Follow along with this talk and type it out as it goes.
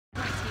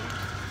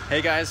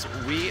Hey guys,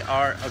 we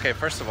are, okay,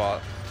 first of all,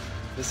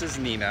 this is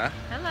Nina.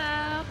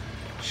 Hello.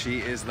 She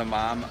is the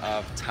mom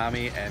of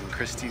Tommy and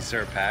Christy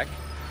Zerpak.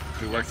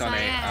 We worked on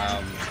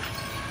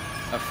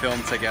a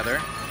film together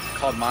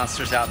called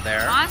Monsters Out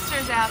There.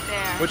 Monsters Out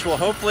There. Which will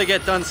hopefully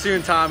get done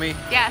soon, Tommy.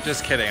 Yes.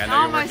 Just kidding, I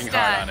know you're working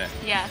hard on it.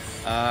 Yes.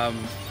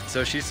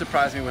 So she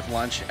surprised me with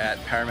lunch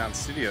at Paramount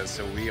Studios,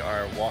 so we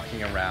are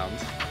walking around.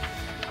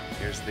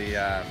 Here's the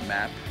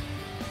map.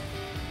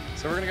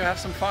 So we're gonna go have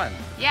some fun.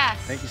 Yes.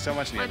 Thank you so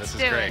much, Nina. Let's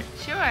this is great. It.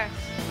 Sure.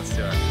 Let's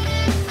do it.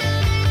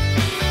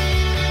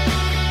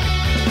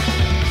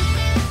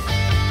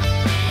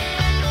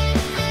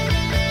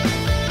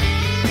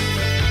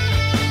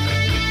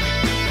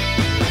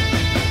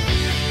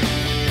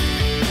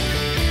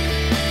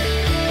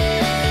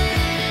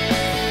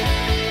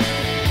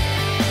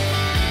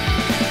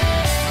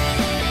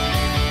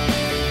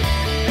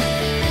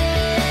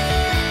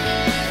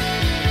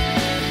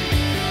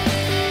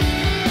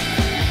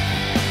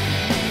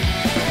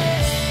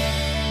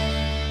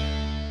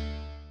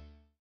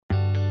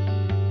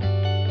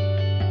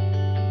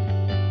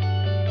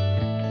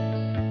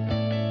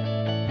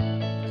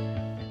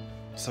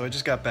 So I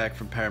just got back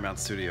from Paramount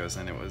Studios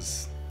and it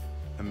was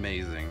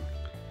amazing.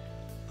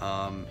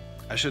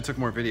 I should have took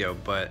more video,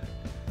 but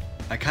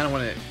I kind of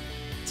wanted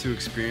to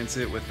experience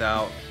it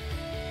without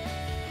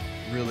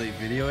really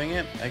videoing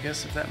it, I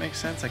guess, if that makes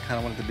sense. I kind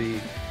of wanted to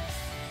be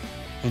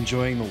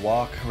enjoying the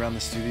walk around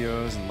the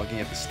studios and looking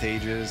at the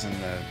stages and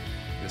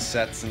the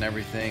sets and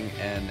everything,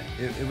 and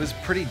it was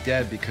pretty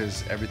dead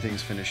because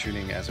everything's finished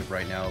shooting as of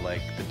right now,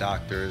 like The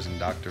Doctors and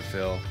Dr.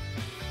 Phil,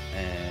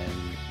 and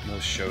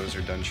those shows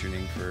are done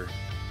shooting for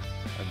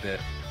a bit.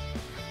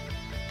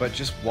 But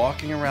just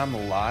walking around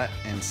the lot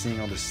and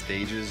seeing all the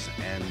stages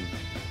and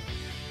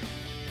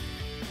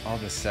all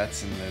the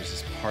sets, and there's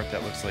this part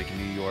that looks like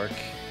New York,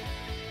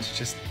 it's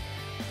just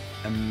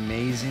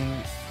amazing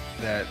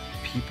that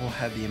people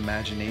had the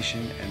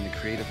imagination and the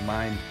creative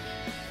mind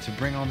to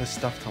bring all this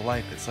stuff to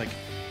life. It's like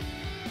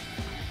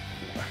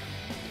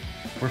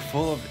we're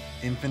full of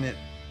infinite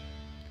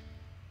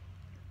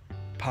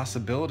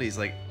possibilities.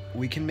 Like,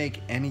 we can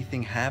make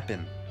anything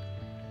happen.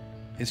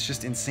 It's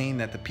just insane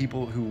that the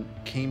people who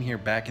came here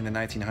back in the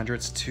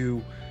 1900s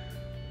to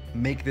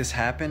make this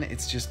happen,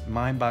 it's just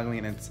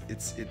mind-boggling, and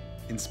it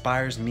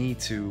inspires me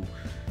to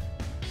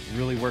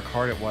really work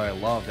hard at what I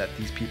love, that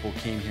these people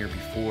came here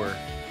before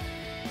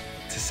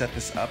to set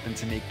this up and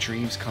to make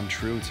dreams come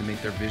true, to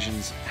make their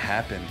visions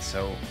happen.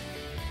 So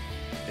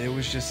it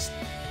was just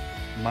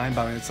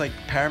mind-boggling. It's like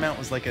Paramount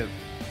was like a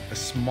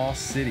small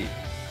city.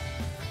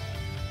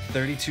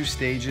 32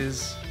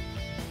 stages,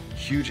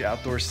 huge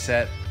outdoor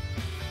set,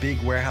 big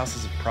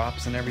warehouses of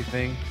props and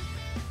everything.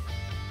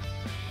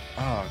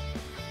 Oh,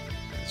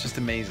 it's just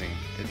amazing.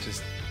 It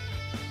just,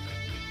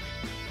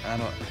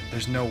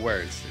 there's no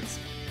words.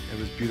 It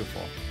was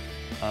beautiful.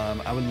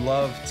 I would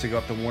love to go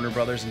up to Warner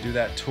Brothers and do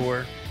that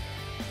tour.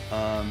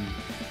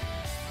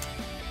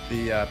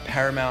 The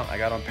Paramount, I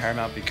got on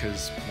Paramount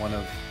because one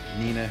of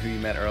Nina, who you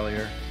met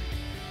earlier,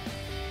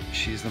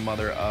 she's the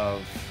mother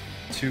of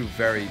two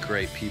very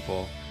great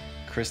people,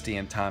 Christy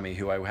and Tommy,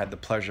 who I had the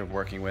pleasure of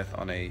working with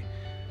on a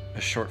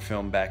short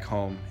film back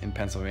home in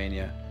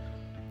Pennsylvania,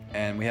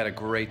 and we had a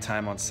great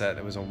time on set.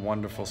 It was a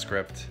wonderful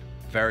script,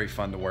 very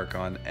fun to work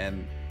on,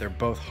 and they're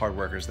both hard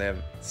workers. They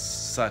have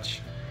such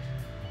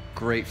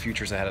great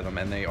futures ahead of them,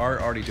 and they are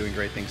already doing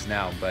great things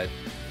now, but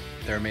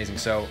they're amazing.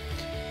 So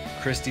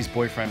Christy's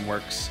boyfriend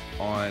works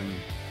on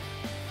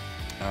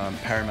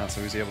Paramount, so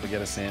he was able to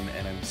get us in,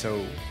 and I'm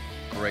so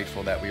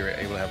grateful that we were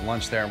able to have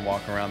lunch there and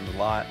walk around the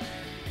lot.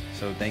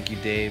 So thank you,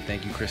 Dave.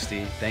 Thank you,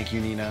 Christy. Thank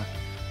you, Nina.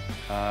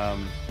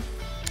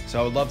 So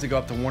I would love to go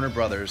up to Warner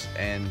Brothers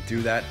and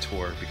do that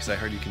tour, because I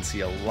heard you can see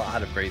a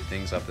lot of great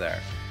things up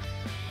there.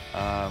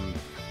 And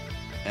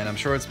I'm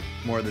sure it's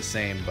more of the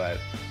same, but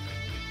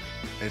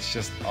it's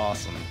just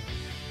awesome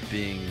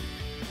being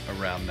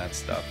around that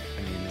stuff.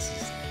 I mean, this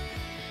is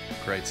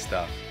great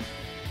stuff.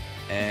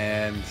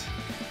 And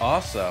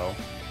also,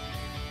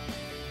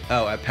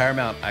 at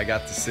Paramount, I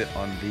got to sit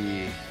on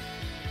the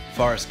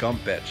Forrest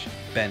Gump bench.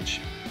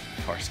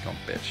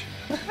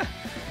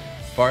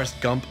 Forrest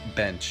Gump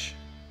bench.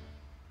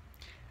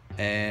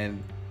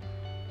 And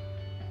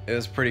it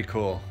was pretty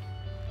cool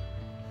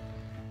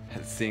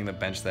seeing the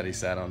bench that he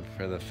sat on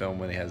for the film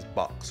when he has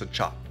box of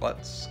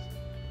chocolates.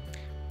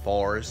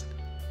 Forrest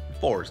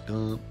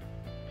Gump.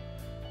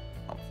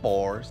 I'm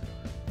Forrest.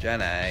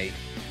 Jenny.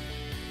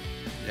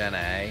 But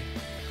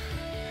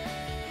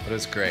it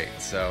was great.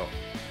 So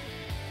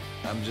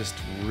I'm just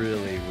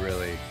really,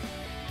 really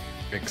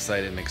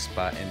excited and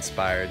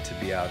inspired to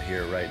be out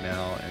here right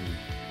now and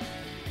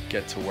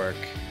get to work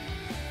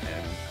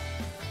and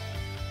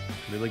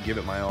really give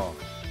it my all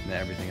in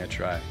everything I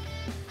try.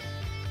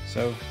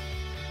 So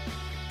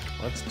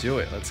let's do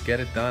it. Let's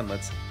get it done.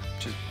 Let's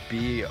just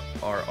be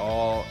our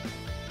all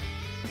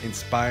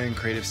inspiring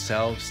creative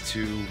selves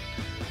to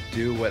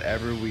do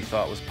whatever we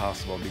thought was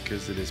possible,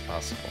 because it is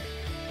possible.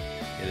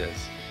 It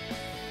is.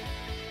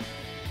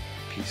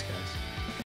 Peace, guys.